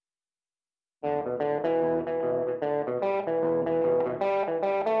This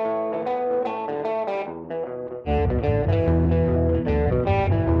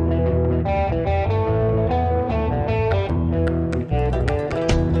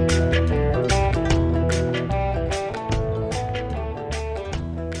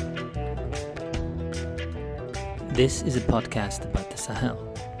is a podcast about the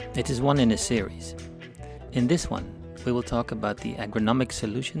Sahel. It is one in a series. In this one, we will talk about the agronomic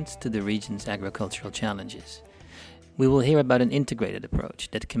solutions to the region's agricultural challenges. We will hear about an integrated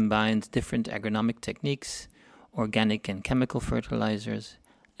approach that combines different agronomic techniques, organic and chemical fertilizers,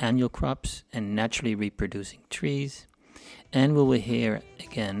 annual crops, and naturally reproducing trees. And we will hear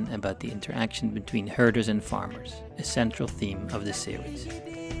again about the interaction between herders and farmers, a central theme of the series.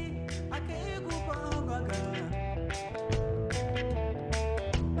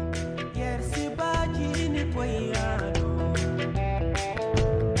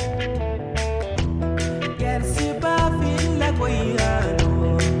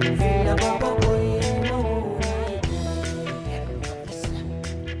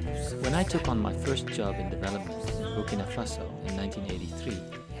 When I took on my first job in development in Burkina Faso in 1983,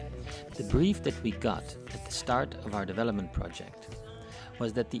 the brief that we got at the start of our development project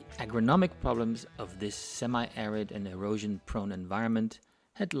was that the agronomic problems of this semi-arid and erosion-prone environment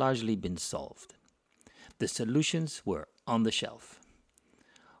had largely been solved. The solutions were on the shelf.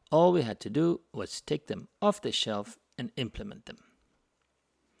 All we had to do was take them off the shelf and implement them.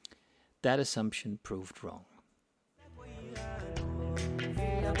 That assumption proved wrong.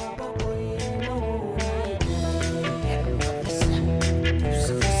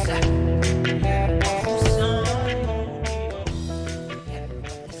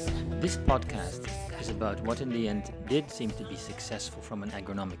 This podcast is about what in the end did seem to be successful from an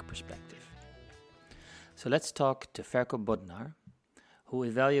agronomic perspective. So let's talk to Ferko Bodnar, who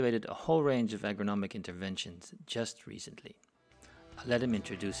evaluated a whole range of agronomic interventions just recently. I'll let him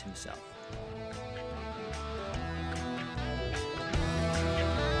introduce himself.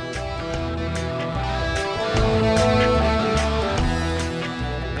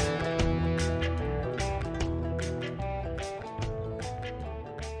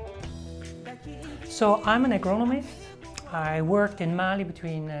 So I'm an agronomist. I worked in Mali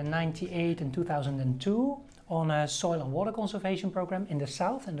between 1998 and 2002 on a soil and water conservation program in the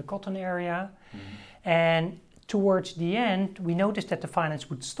south, in the cotton area. And towards the end, we noticed that the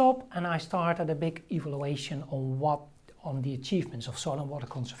finance would stop, and I started a big evaluation on the achievements of soil and water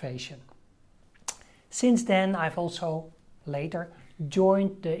conservation. Since then, I've also later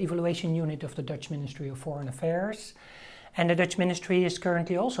joined the evaluation unit of the Dutch Ministry of Foreign Affairs. And the Dutch Ministry is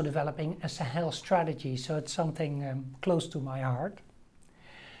currently also developing a Sahel strategy, so it's something close to my heart.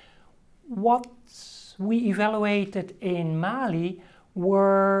 What we evaluated in Mali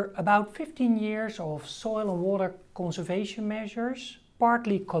were about 15 years of soil and water conservation measures,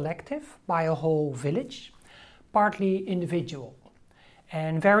 partly collective by a whole village, partly individual.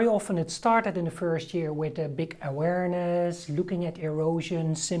 And very often it started in the first year with a big awareness, looking at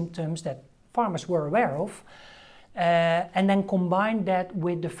erosion symptoms that farmers were aware of. And then combine that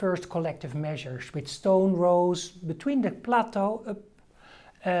with the first collective measures, with stone rows between the plateau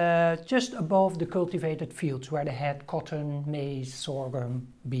just above the cultivated fields where they had cotton, maize, sorghum,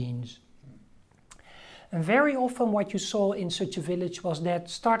 beans. And very often what you saw in such a village was that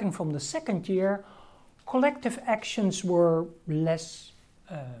starting from the second year, collective actions were less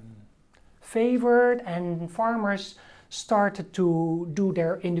favored, and farmers started to do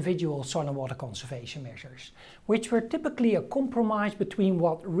their individual soil and water conservation measures, which were typically a compromise between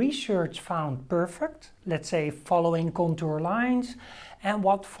what research found perfect, let's say following contour lines, and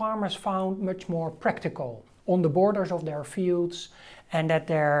what farmers found much more practical on the borders of their fields, and that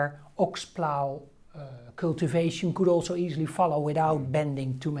their ox plow cultivation could also easily follow without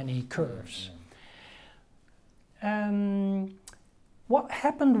bending too many curves. What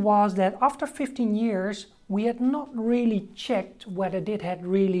happened was that after 15 years, we had not really checked whether it had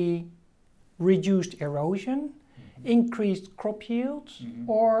really reduced erosion, increased crop yields,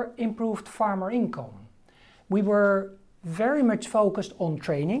 or improved farmer income. We were very much focused on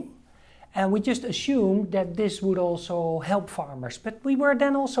training, and we just assumed that this would also help farmers. But we were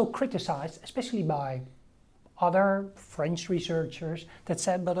then also criticized, especially by other French researchers, that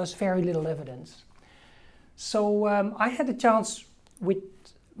said, but there's very little evidence. So I had a chance with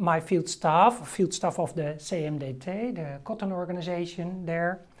my field staff of the CMDT, the cotton organization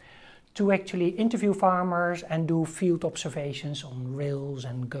there, to actually interview farmers and do field observations on rills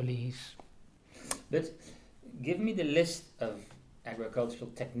and gullies. But give me the list of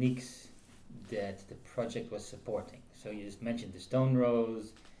agricultural techniques that the project was supporting. So you just mentioned the stone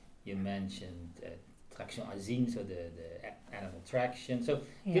rows, You mentioned traction azine, so the animal traction. So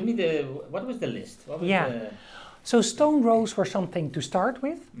Yeah. give me what was the list? What was So stone rows were something to start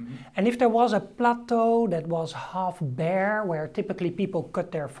with. And if there was a plateau that was half bare, where typically people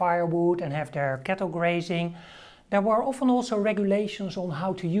cut their firewood and have their cattle grazing, there were often also regulations on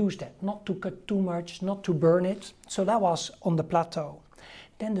how to use that, not to cut too much, not to burn it. So that was on the plateau.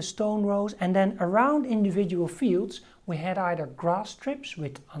 Then the stone rows, and then around individual fields, we had either grass strips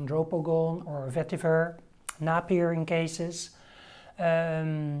with andropogon or vetiver, napier in cases,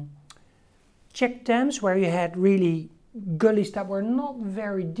 check dams where you had really gullies that were not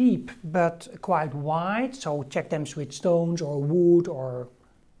very deep but quite wide, so check dams with stones or wood or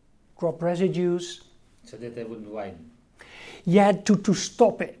crop residues. So that they wouldn't widen? Yeah, to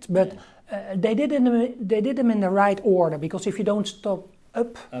stop it, but they did them in the right order, because if you don't stop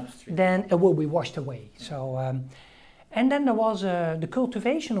upstream, then it will be washed away. So, and then there was the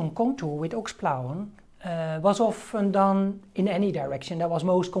cultivation on contour with oxplowen. Was often done in any direction that was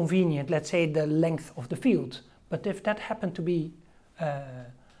most convenient, let's say the length of the field. But if that happened to be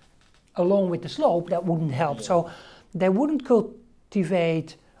along with the slope, that wouldn't help. Yeah. So they wouldn't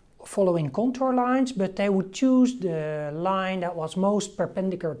cultivate following contour lines, but they would choose the line that was most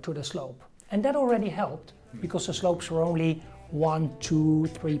perpendicular to the slope. And that already helped, because the slopes were only 1, 2,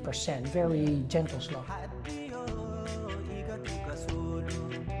 3%, very gentle slope.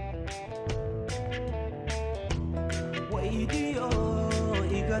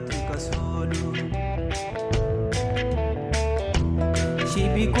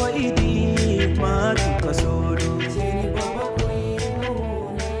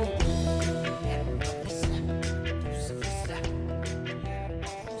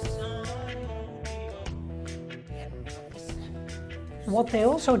 What they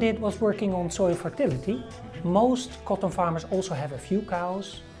also did was working on soil fertility. Most cotton farmers also have a few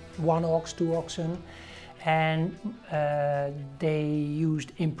cows, 1 ox, 2 oxen, and they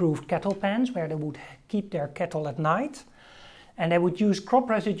used improved cattle pens where they would keep their cattle at night, and they would use crop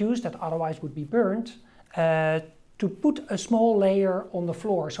residues that otherwise would be burnt to put a small layer on the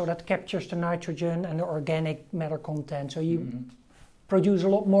floor, so that captures the nitrogen and the organic matter content, so you produce a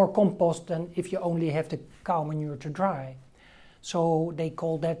lot more compost than if you only have the cow manure to dry. So they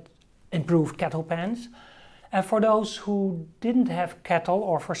called that improved cattle pens. And for those who didn't have cattle,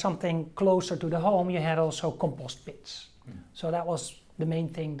 or for something closer to the home, you had also compost pits. So that was the main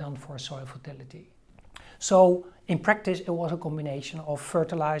thing done for soil fertility. So in practice, it was a combination of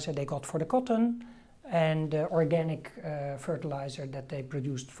fertilizer they got for the cotton and organic fertilizer that they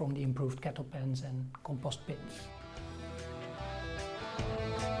produced from the improved cattle pens and compost pits.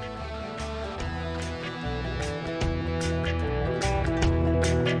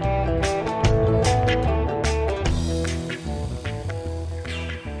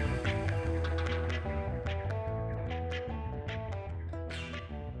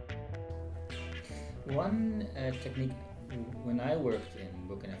 One technique, when I worked in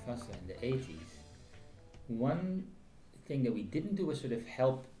Burkina Faso in the 80s, one thing that we didn't do was sort of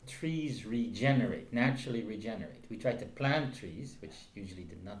help trees naturally regenerate. We tried to plant trees, which usually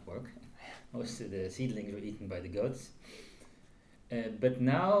did not work. Most of the seedlings were eaten by the goats. But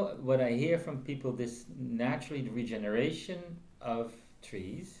now what I hear from people, this naturally regeneration of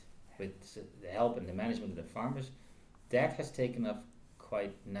trees, with the help and the management of the farmers, that has taken off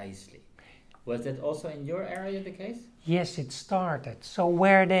quite nicely. Was that also in your area the case? Yes, it started. So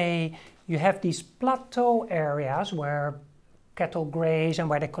you have these plateau areas where cattle graze and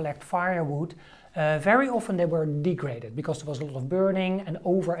where they collect firewood, very often they were degraded because there was a lot of burning and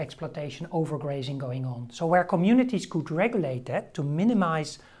over-exploitation, overgrazing going on. So where communities could regulate that to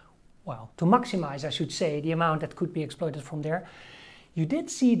maximize, I should say, the amount that could be exploited from there, you did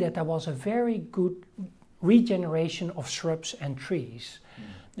see that there was a very good regeneration of shrubs and trees.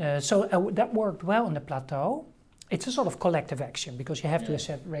 That worked well on the plateau. It's a sort of collective action because you have to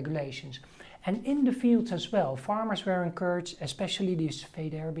set regulations. And in the fields as well, farmers were encouraged, especially this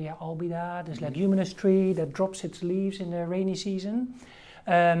Faidherbia albida, this leguminous tree that drops its leaves in the rainy season,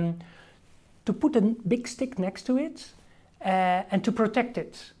 to put a big stick next to it and to protect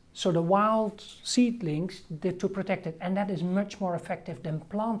it. So the wild seedlings to protect it, and that is much more effective than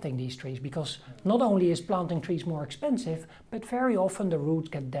planting these trees, because not only is planting trees more expensive, but very often the roots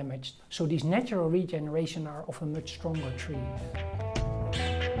get damaged. So these natural regeneration are of a much stronger tree.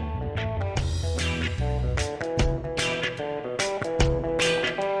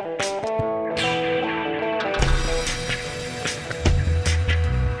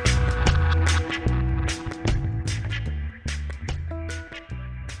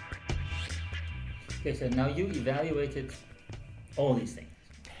 Okay, so now you evaluated all these things,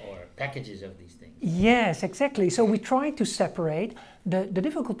 or packages of these things. Yes, exactly. So we tried to separate. The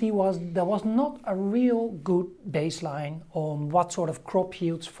difficulty was there was not a real good baseline on what sort of crop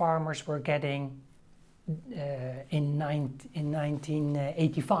yields farmers were getting in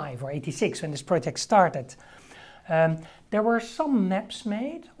 1985 or 86 when this project started. There were some maps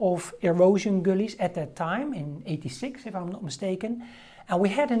made of erosion gullies at that time, in 86 if I'm not mistaken, and we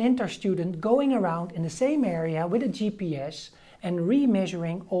had an inter-student going around in the same area with a GPS and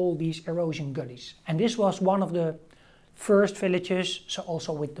remeasuring all these erosion gullies. And this was one of the first villages, so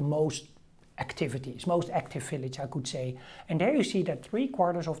also with the most activities, most active village I could say. And there you see that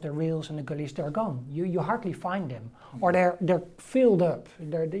 3/4 of the rills and the gullies, they're gone. You hardly find them, or they're filled up.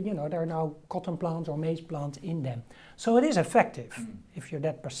 There are now cotton plants or maize plants in them. So it is effective if you're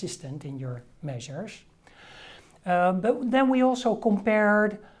that persistent in your measures. But then we also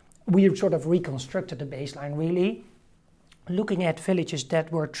compared, we sort of reconstructed the baseline really, looking at villages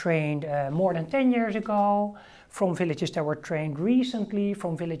that were trained more than 10 years ago, from villages that were trained recently,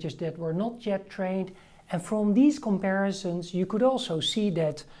 from villages that were not yet trained. And from these comparisons, you could also see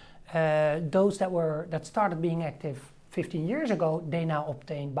that those that started being active 15 years ago, they now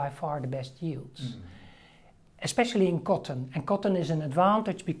obtained by far the best yields, especially in cotton. And cotton is an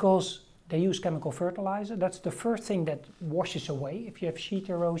advantage because they use chemical fertilizer. That's the first thing that washes away if you have sheet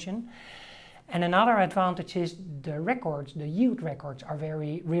erosion. And another advantage is the yield records are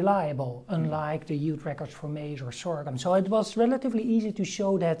very reliable, unlike the yield records for maize or sorghum. So it was relatively easy to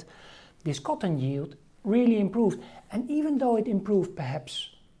show that this cotton yield really improved. And even though it improved perhaps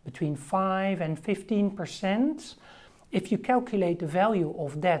between 5 and 15%, if you calculate the value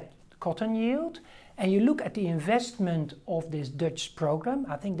of that cotton yield, and you look at the investment of this Dutch program,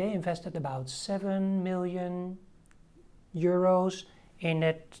 I think they invested about 7 million euros in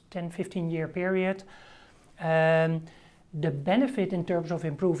that 10-15 year period. The benefit in terms of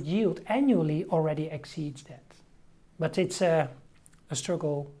improved yield annually already exceeds that. But it's a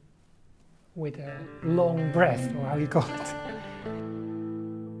struggle with a long breath, or how you call it.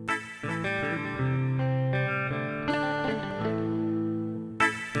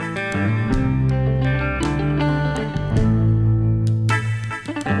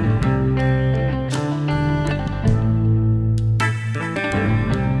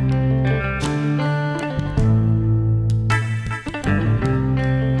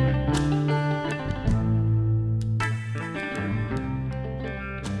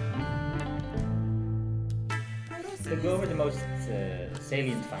 So go over the most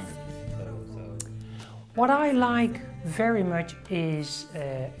salient findings. What I like very much is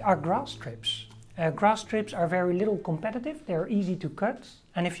our grass strips. Grass strips are very little competitive, they're easy to cut,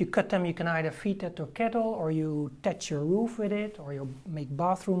 and if you cut them you can either feed that to cattle, or you thatch your roof with it, or you make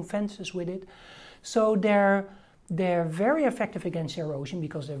bathroom fences with it. So they're very effective against erosion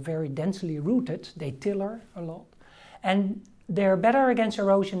because they're very densely rooted, they tiller a lot, and they're better against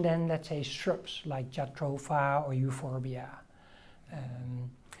erosion than, let's say, shrubs like Jatropha or Euphorbia.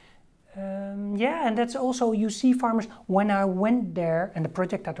 And that's also, you see farmers, when I went there and the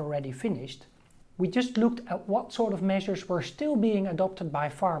project had already finished, we just looked at what sort of measures were still being adopted by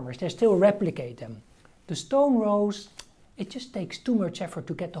farmers. They still replicate them. The stone rows, it just takes too much effort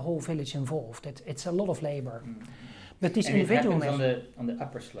to get the whole village involved. It's a lot of labor. But these individual measures on the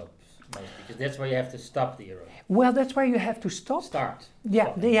upper slopes, because that's where you have to stop the erosion. Well, that's where you have to stop. Start.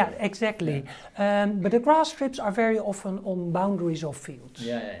 Exactly. But the grass strips are very often on boundaries of fields.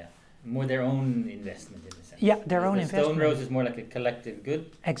 Yeah. More their own investment in a sense. Yeah, their own investment. Stone rows is more like a collective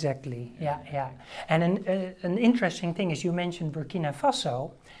good. Exactly. Yeah. And an interesting thing is, you mentioned Burkina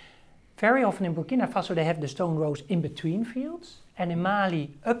Faso. Very often in Burkina Faso they have the stone rows in between fields, and in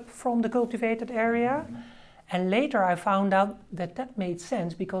Mali up from the cultivated area. And later I found out that made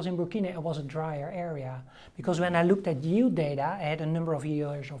sense because in Burkina it was a drier area. Because when I looked at yield data, I had a number of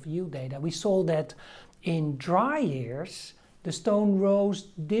years of yield data, we saw that in dry years the stone rows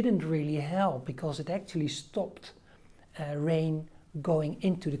didn't really help because it actually stopped rain going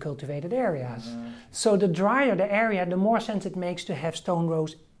into the cultivated areas. So the drier the area, the more sense it makes to have stone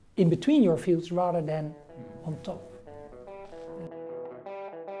rows in between your fields rather than on top.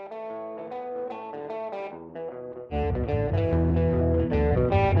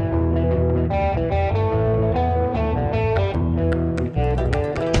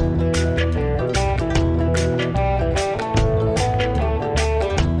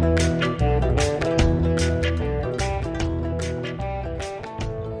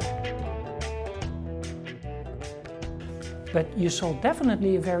 But you saw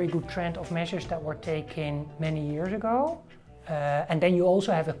definitely a very good trend of measures that were taken many years ago. And then you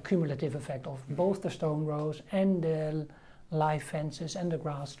also have a cumulative effect of both the stone rows and the live fences and the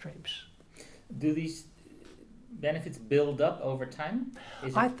grass strips. Do these benefits build up over time?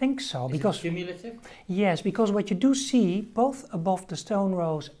 I think so. Because it cumulative? Yes, because what you do see both above the stone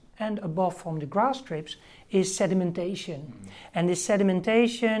rows and above from the grass strips is sedimentation. And this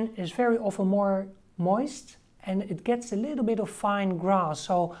sedimentation is very often more moist and it gets a little bit of fine grass,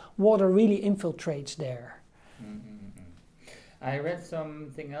 so water really infiltrates there. I read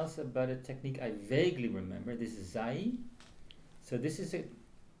something else about a technique I vaguely remember. This is Zai. So this is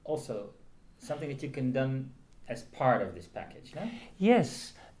also something that you can done as part of this package, no?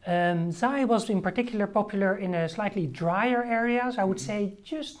 Yes. Zai was in particular popular in a slightly drier areas, I would say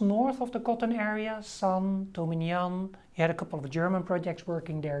just north of the cotton area, San, Tominian. You had a couple of German projects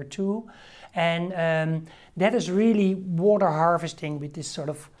working there too. And that is really water harvesting with this sort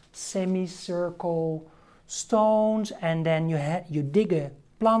of semicircle stones, and then you dig a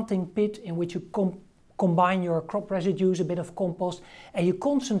planting pit in which you combine your crop residues, a bit of compost, and you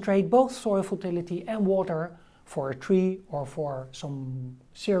concentrate both soil fertility and water for a tree or for some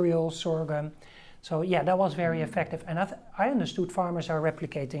cereals, sorghum. So yeah, that was very effective, and I understood farmers are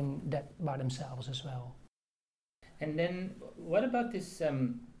replicating that by themselves as well. And then what about this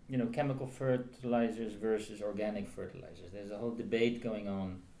chemical fertilizers versus organic fertilizers? There's a whole debate going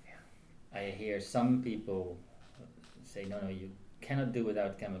on. I hear some people say, no, you cannot do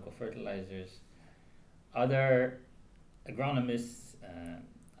without chemical fertilizers. Other agronomists,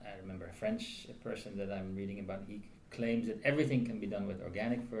 I remember a French person that I'm reading about, he claims that everything can be done with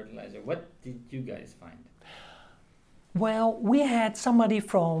organic fertilizer. What did you guys find? Well, we had somebody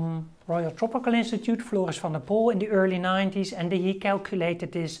from Royal Tropical Institute, Floris van der Pol, in the early 90s, and he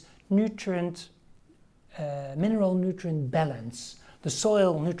calculated this mineral nutrient balance, the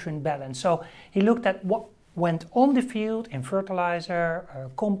soil nutrient balance. So he looked at what went on the field in fertilizer,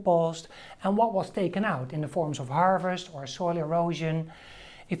 compost, and what was taken out in the forms of harvest or soil erosion.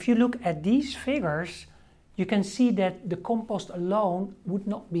 If you look at these figures, you can see that the compost alone would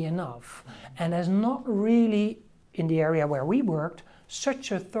not be enough. And there's not really, in the area where we worked,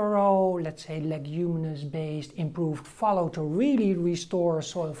 such a thorough, let's say, leguminous-based improved fallow to really restore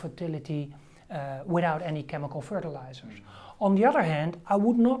soil fertility without any chemical fertilizers. On the other hand, I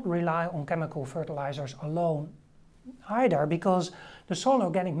would not rely on chemical fertilizers alone either, because the soil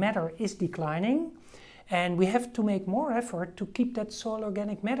organic matter is declining and we have to make more effort to keep that soil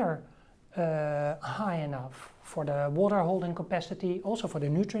organic matter high enough for the water holding capacity, also for the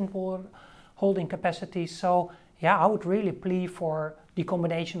nutrient water holding capacity. So yeah, I would really plea for the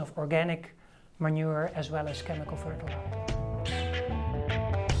combination of organic manure as well as chemical fertilizer.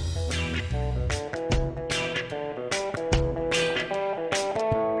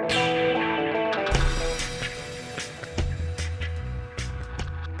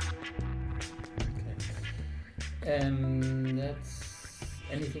 That's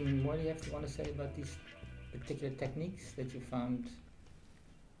anything more you want to say about these particular techniques that you found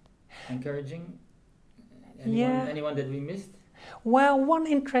encouraging? Anyone that we missed? Well, one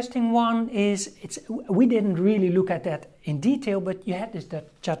interesting one is, we didn't really look at that in detail, but you had this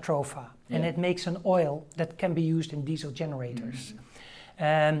jatropha, and it makes an oil that can be used in diesel generators.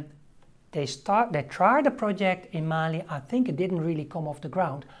 They tried a project in Mali. I think it didn't really come off the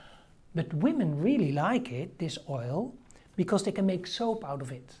ground, but women really like it, this oil, because they can make soap out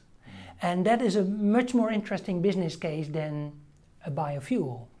of it. And that is a much more interesting business case than a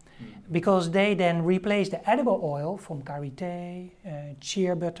biofuel, because they then replace the edible oil from karité,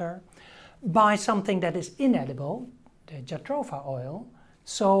 shea butter, by something that is inedible, the jatropha oil.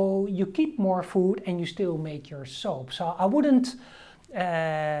 So you keep more food and you still make your soap. So I wouldn't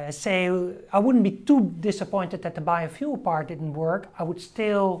I wouldn't be too disappointed that the biofuel part didn't work.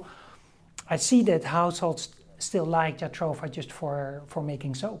 I see that households still like jatropha just for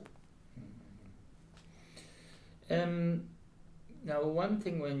making soap. Now, one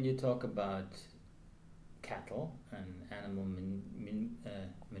thing when you talk about cattle and animal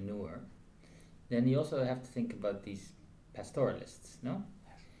manure, then you also have to think about these pastoralists, no?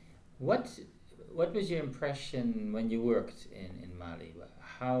 What was your impression when you worked in Mali?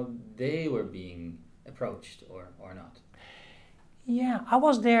 How they were being approached or not? Yeah, I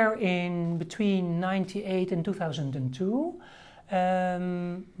was there in between 98 and 2002.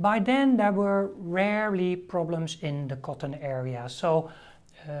 By then there were rarely problems in the cotton area. So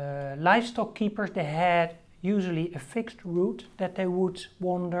livestock keepers, they had usually a fixed route that they would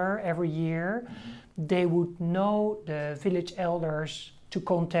wander every year. They would know the village elders to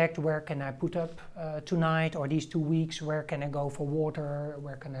contact, where can I put up tonight, or these 2 weeks, where can I go for water,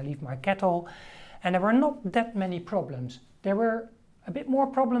 where can I leave my cattle. And there were not that many problems. There were a bit more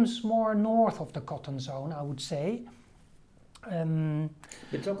problems more north of the cotton zone, I would say.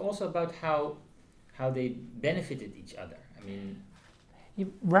 But talk also about how they benefited each other. I mean,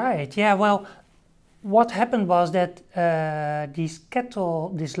 Right, yeah, well, what happened was that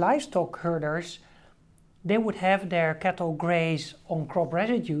these livestock herders, they would have their cattle graze on crop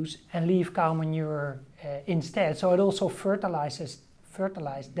residues and leave cow manure instead. So it also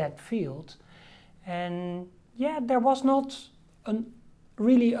fertilized that field. And yeah, there was not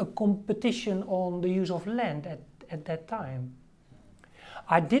really a competition on the use of land at that time.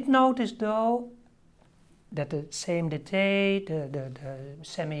 I did notice though that the CMDT, the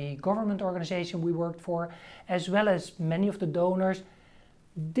semi-government organization we worked for, as well as many of the donors,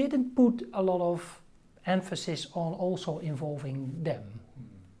 didn't put a lot of emphasis on also involving them.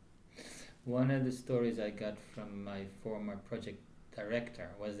 One of the stories I got from my former project director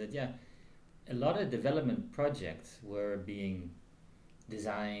was that, a lot of development projects were being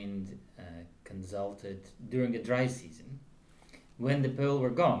designed, consulted during the dry season when the pearl were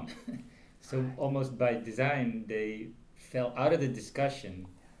gone. So almost by design, they fell out of the discussion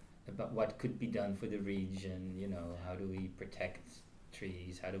about what could be done for the region, how do we protect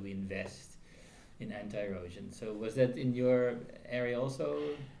trees, how do we invest in anti-erosion. So was that in your area also?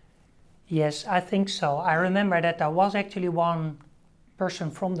 Yes, I think so. I remember that there was actually one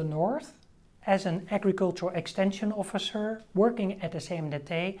person from the north as an agricultural extension officer working at the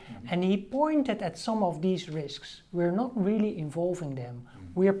CMDT, and he pointed at some of these risks. We're not really involving them.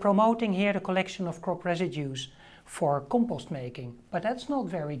 We are promoting here the collection of crop residues for compost making, but that's not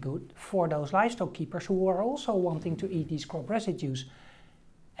very good for those livestock keepers who are also wanting to eat these crop residues.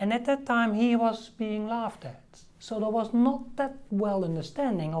 And at that time he was being laughed at. So there was not that well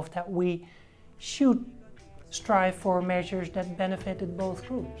understanding of that we should strive for measures that benefited both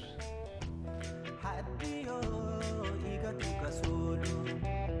groups.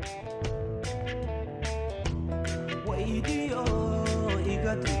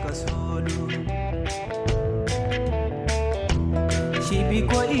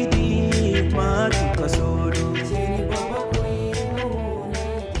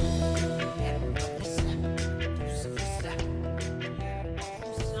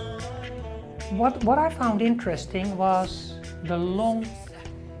 What I found interesting was the long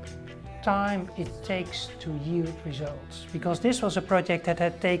time it takes to yield results, because this was a project that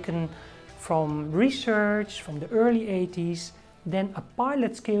had taken from research from the early 80s, then a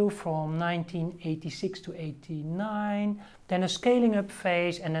pilot scale from 1986 to 89, then a scaling up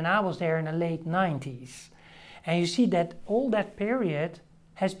phase, and then I was there in the late 90s. And you see that all that period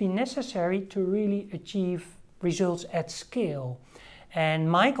has been necessary to really achieve results at scale. And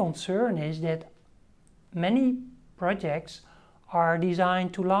my concern is that many projects are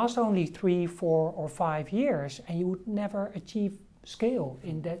designed to last only 3, 4, or 5 years, and you would never achieve scale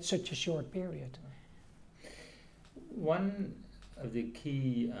in such a short period. One of the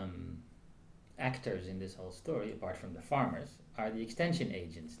key actors in this whole story, apart from the farmers, are the extension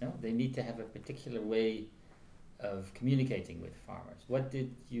agents. No, they need to have a particular way of communicating with farmers. What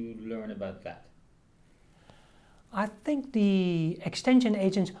did you learn about that? I think the extension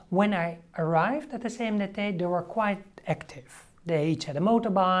agents, when I arrived at the CMDT, they were quite active. They each had a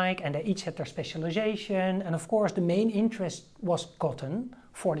motorbike and they each had their specialization, and of course the main interest was cotton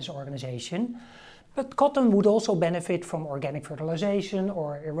for this organization. But cotton would also benefit from organic fertilization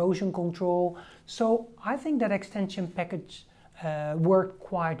or erosion control. So I think that extension package worked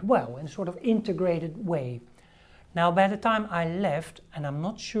quite well in a sort of integrated way. Now by the time I left, and I'm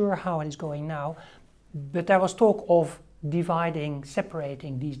not sure how it is going now, but there was talk of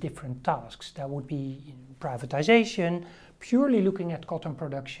separating these different tasks. There would be privatization, purely looking at cotton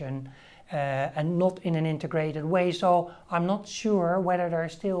production, and not in an integrated way. So I'm not sure whether there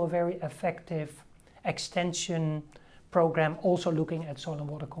is still a very effective extension program also looking at soil and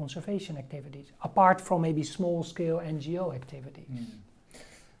water conservation activities, apart from maybe small-scale NGO activities.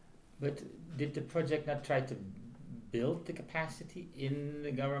 But did the project not try to build the capacity in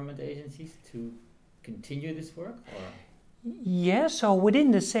the government agencies to continue this work? Or? Yes, so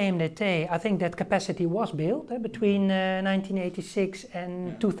within the CMDT, I think that capacity was built between 1986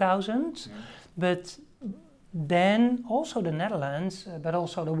 and 2000. But then also the Netherlands, but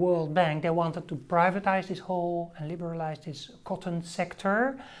also the World Bank, they wanted to privatize this whole and liberalize this cotton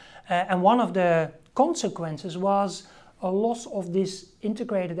sector. And one of the consequences was a loss of this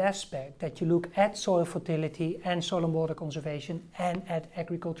integrated aspect, that you look at soil fertility and soil and water conservation and at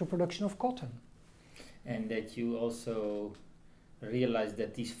agricultural production of cotton. And that you also realize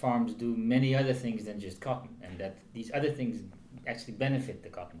that these farms do many other things than just cotton, and that these other things actually benefit the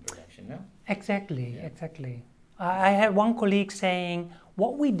cotton production, no? Exactly. I had one colleague saying,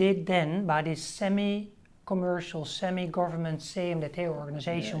 what we did then by this commercial, semi-government CMDT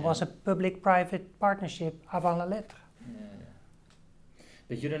organization was a public-private partnership avant la lettre.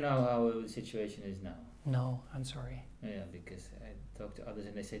 But you don't know how the situation is now? No, I'm sorry. Yeah, because I talked to others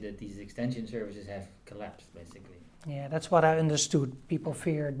and they say that these extension services have collapsed, basically. Yeah, that's what I understood. People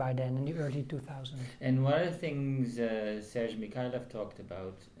feared by then in the early 2000s. And one of the things Serge Mikhailov talked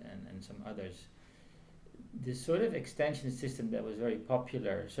about, and some others, this sort of extension system that was very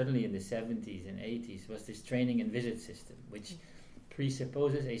popular, certainly in the 70s and 80s, was this training and visit system, which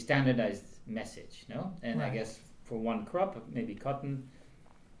presupposes a standardized message, no? And right. I guess for one crop, maybe cotton,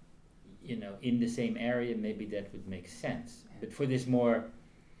 in the same area, maybe that would make sense. But for this more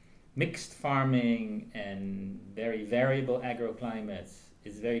mixed farming and very variable agroclimates,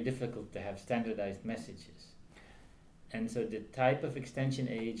 it's very difficult to have standardized messages. And so the type of extension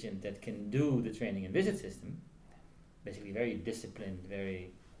agent that can do the training and visit system, basically very disciplined,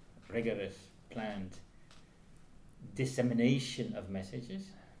 very rigorous, planned dissemination of messages,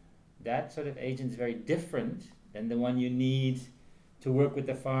 that sort of agent is very different than the one you need to work with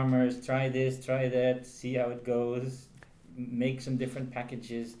the farmers, try this, try that, see how it goes, make some different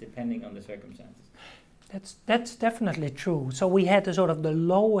packages depending on the circumstances. That's definitely true. So we had the sort of the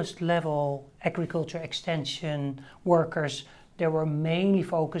lowest level agriculture extension workers. They were mainly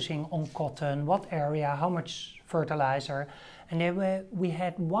focusing on cotton, what area, how much fertilizer. And we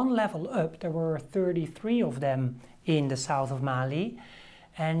had one level up, there were 33 of them in the south of Mali.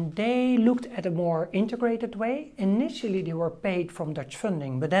 And they looked at a more integrated way. Initially they were paid from Dutch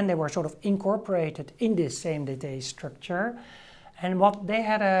funding, but then they were sort of incorporated in this same data structure. And what they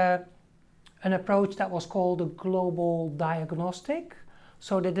had an approach that was called a global diagnostic.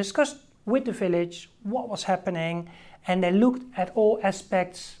 So they discussed with the village what was happening, and they looked at all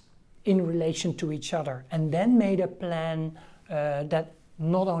aspects in relation to each other, and then made a plan that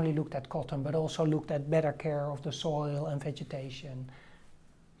not only looked at cotton, but also looked at better care of the soil and vegetation.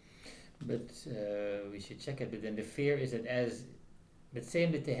 But we should check it. But then the fear is that but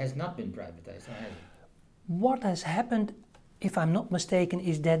CMDT has not been privatized, has it? What has happened, if I'm not mistaken,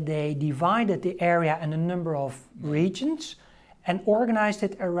 is that they divided the area in a number of regions and organized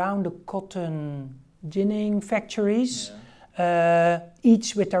it around the cotton ginning factories,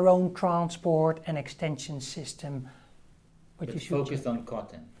 each with their own transport and extension system. But focused on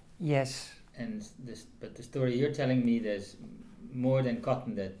cotton. Yes. But the story you're telling me, there's more than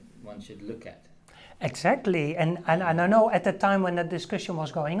cotton that one should look at. Exactly, and I know at the time when that discussion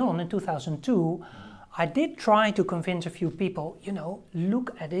was going on in 2002, I did try to convince a few people,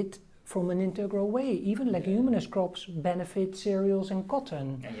 look at it from an integral way. Even leguminous crops benefit cereals and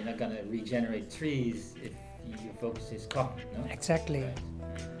cotton. And you're not going to regenerate trees if your focus is cotton, no? Exactly. Right.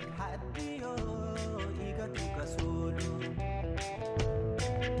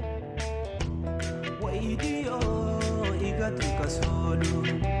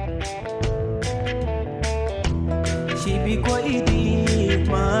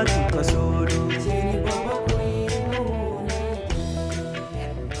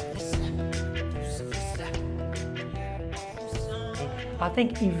 I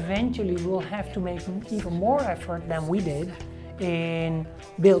think eventually we'll have to make even more effort than we did in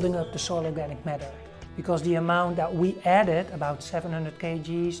building up the soil organic matter, because the amount that we added, about 700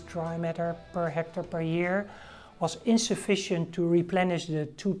 kgs dry matter per hectare per year, was insufficient to replenish the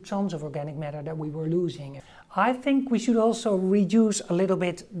 2 tons of organic matter that we were losing. I think we should also reduce a little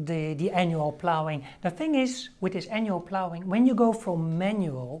bit the annual plowing. The thing is, with this annual plowing, when you go from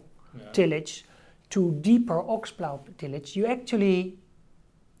manual tillage to deeper ox plow tillage, you actually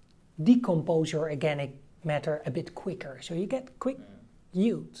decompose your organic matter a bit quicker. So you get quick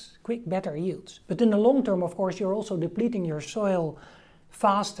yields, better yields. But in the long term, of course, you're also depleting your soil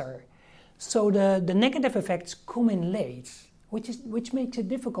faster. So the negative effects come in late, which makes it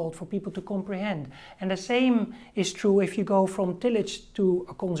difficult for people to comprehend. And the same is true if you go from tillage to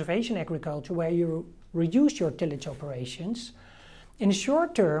a conservation agriculture, where you reduce your tillage operations. In the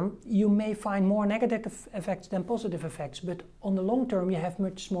short term, you may find more negative effects than positive effects, but on the long term, you have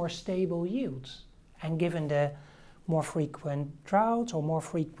much more stable yields. And given the more frequent droughts or more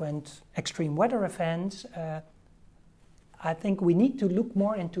frequent extreme weather events, I think we need to look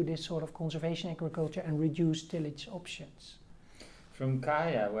more into this sort of conservation agriculture and reduce tillage options. From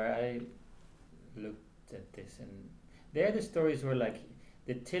Kaya, where I looked at this, and there the stories were like,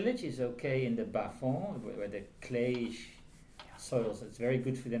 the tillage is okay in the bas-fond, where the clayish soils, it's very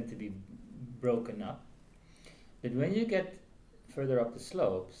good for them to be broken up. But when you get further up the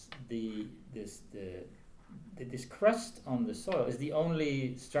slopes, this crust on the soil is the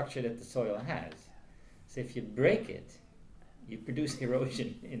only structure that the soil has. So if you break it, you produce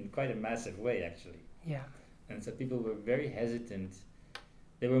erosion in quite a massive way, actually. Yeah. And so people were very hesitant.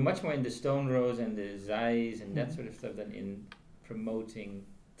 They were much more in the stone rows and the zais and that sort of stuff than in promoting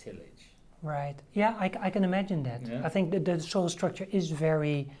tillage. Right. Yeah, I can imagine that. Yeah. I think that the soil structure is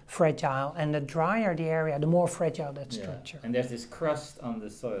very fragile, and the drier the area, the more fragile that structure. And there's this crust on the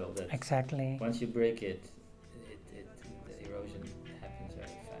soil that exactly. Once you break it, the erosion happens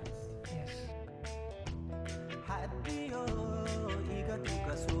very fast. Yes.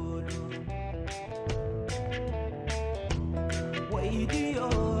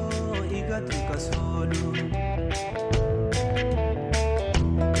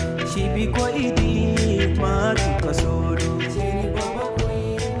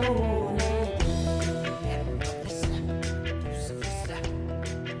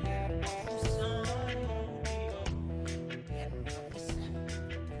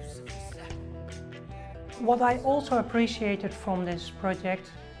 What I also appreciated from this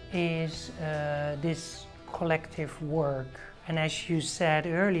project is this collective work. And as you said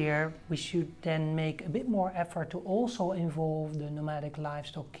earlier, we should then make a bit more effort to also involve the nomadic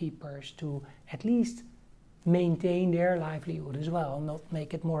livestock keepers to at least maintain their livelihood as well, not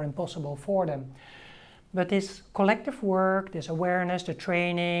make it more impossible for them. But this collective work, this awareness, the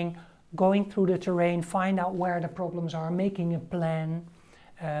training, going through the terrain, find out where the problems are, making a plan.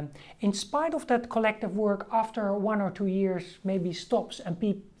 In spite of that collective work, after 1 or 2 years maybe stops and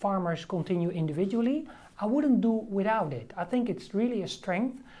farmers continue individually, I wouldn't do without it. I think it's really a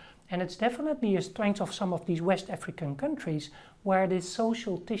strength, and it's definitely a strength of some of these West African countries where this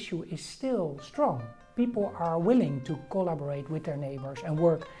social tissue is still strong. People are willing to collaborate with their neighbors and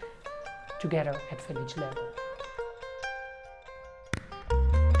work together at village level.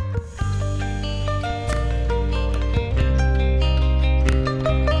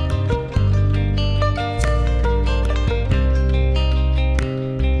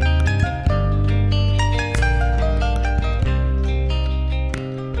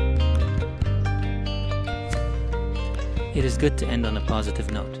 It is good to end on a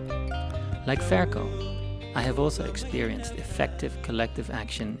positive note. Like Ferko, I have also experienced effective collective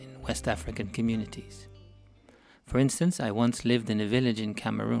action in West African communities. For instance, I once lived in a village in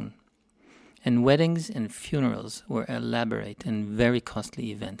Cameroon, and weddings and funerals were elaborate and very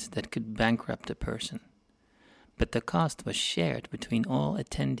costly events that could bankrupt a person. But the cost was shared between all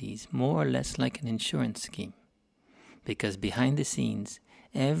attendees more or less like an insurance scheme, because behind the scenes,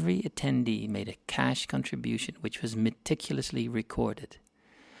 every attendee made a cash contribution which was meticulously recorded,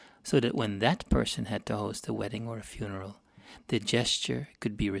 so that when that person had to host a wedding or a funeral, the gesture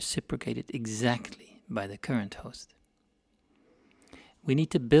could be reciprocated exactly by the current host. We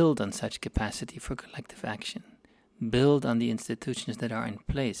need to build on such capacity for collective action, build on the institutions that are in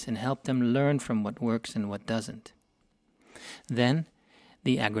place and help them learn from what works and what doesn't. Then,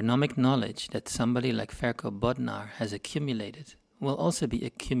 the agronomic knowledge that somebody like Ferko Bodnar has accumulated will also be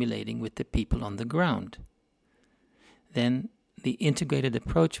accumulating with the people on the ground. Then, the integrated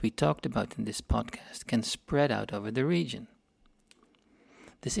approach we talked about in this podcast can spread out over the region.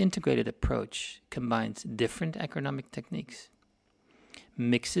 This integrated approach combines different agronomic techniques,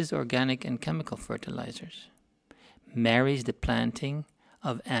 mixes organic and chemical fertilizers, marries the planting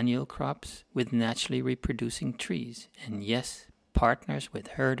of annual crops with naturally reproducing trees, and yes, partners with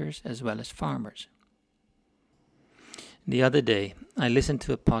herders as well as farmers. The other day, I listened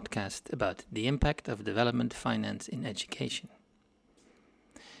to a podcast about the impact of development finance in education.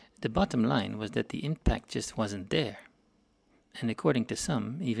 The bottom line was that the impact just wasn't there, and according to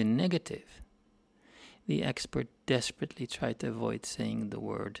some, even negative. The expert desperately tried to avoid saying the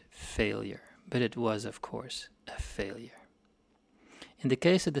word failure, but it was, of course, a failure. In the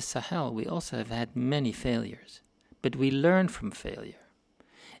case of the Sahel, we also have had many failures, but we learn from failure.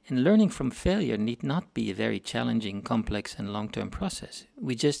 And learning from failure need not be a very challenging, complex and long-term process.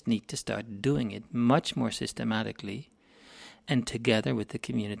 We just need to start doing it much more systematically and together with the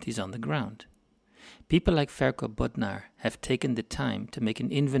communities on the ground. People like Ferko Bodnar have taken the time to make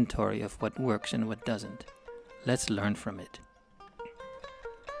an inventory of what works and what doesn't. Let's learn from it.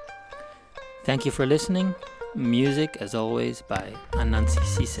 Thank you for listening. Music, as always, by Anansi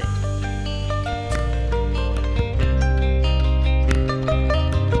Sise.